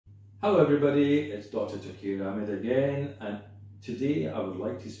Hello everybody, it's Dr. Takir Ahmed again, and today I would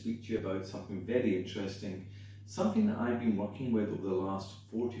like to speak to you about something very interesting, something that I've been working with over the last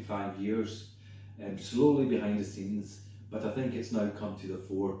 45 years, slowly behind the scenes, but I think it's now come to the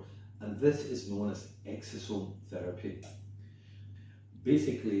fore, and this is known as exosome therapy.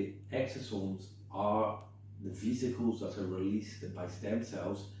 Basically, exosomes are the vesicles that are released by stem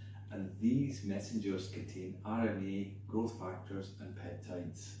cells, and these messengers contain RNA, growth factors and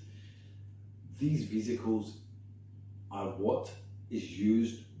peptides. These vesicles are what is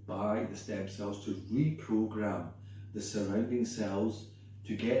used by the stem cells to reprogram the surrounding cells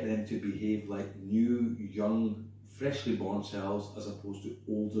to get them to behave like new, young, freshly born cells as opposed to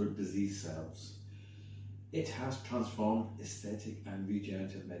older disease cells. It has transformed aesthetic and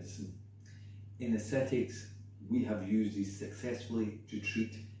regenerative medicine. In aesthetics, we have used these successfully to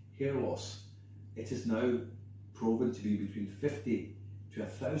treat hair loss. It is now proven to be between 50 to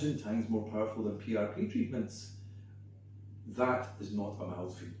 1,000 times more powerful than PRP treatments. That is not a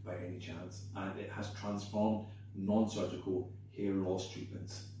mild feat by any chance, and it has transformed non-surgical hair loss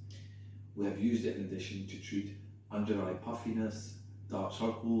treatments. We have used it in addition to treat under eye puffiness, dark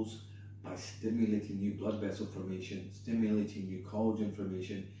circles, by stimulating new blood vessel formation, stimulating new collagen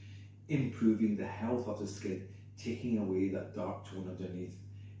formation, improving the health of the skin, taking away that dark tone underneath.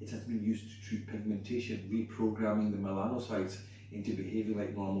 It has been used to treat pigmentation, reprogramming the melanocytes into behaving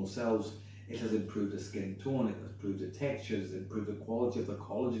like normal cells. It has improved the skin tone, it has improved the textures, improved the quality of the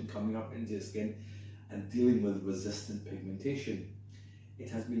collagen coming up into the skin, and dealing with resistant pigmentation. It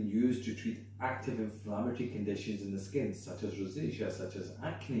has been used to treat active inflammatory conditions in the skin, such as rosacea, such as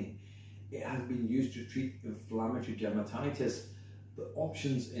acne. It has been used to treat inflammatory dermatitis. The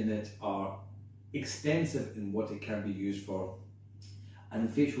options in it are extensive in what it can be used for. And in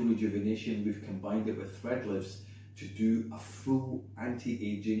facial rejuvenation, we've combined it with thread lifts to do a full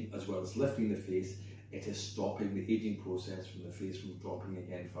anti-aging as well as lifting the face. It is stopping the aging process from the face from dropping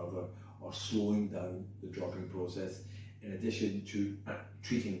again further or slowing down the dropping process, in addition to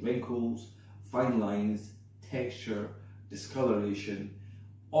treating wrinkles, fine lines, texture, discoloration,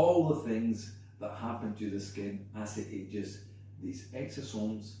 all the things that happen to the skin as it ages. These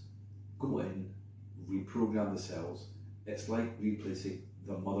exosomes go in, reprogram the cells. It's like replacing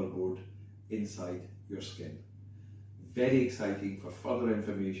the motherboard inside your skin. Very exciting. For further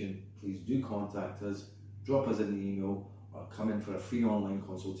information, please do contact us, drop us an email, or come in for a free online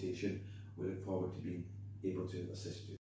consultation. We look forward to being able to assist you.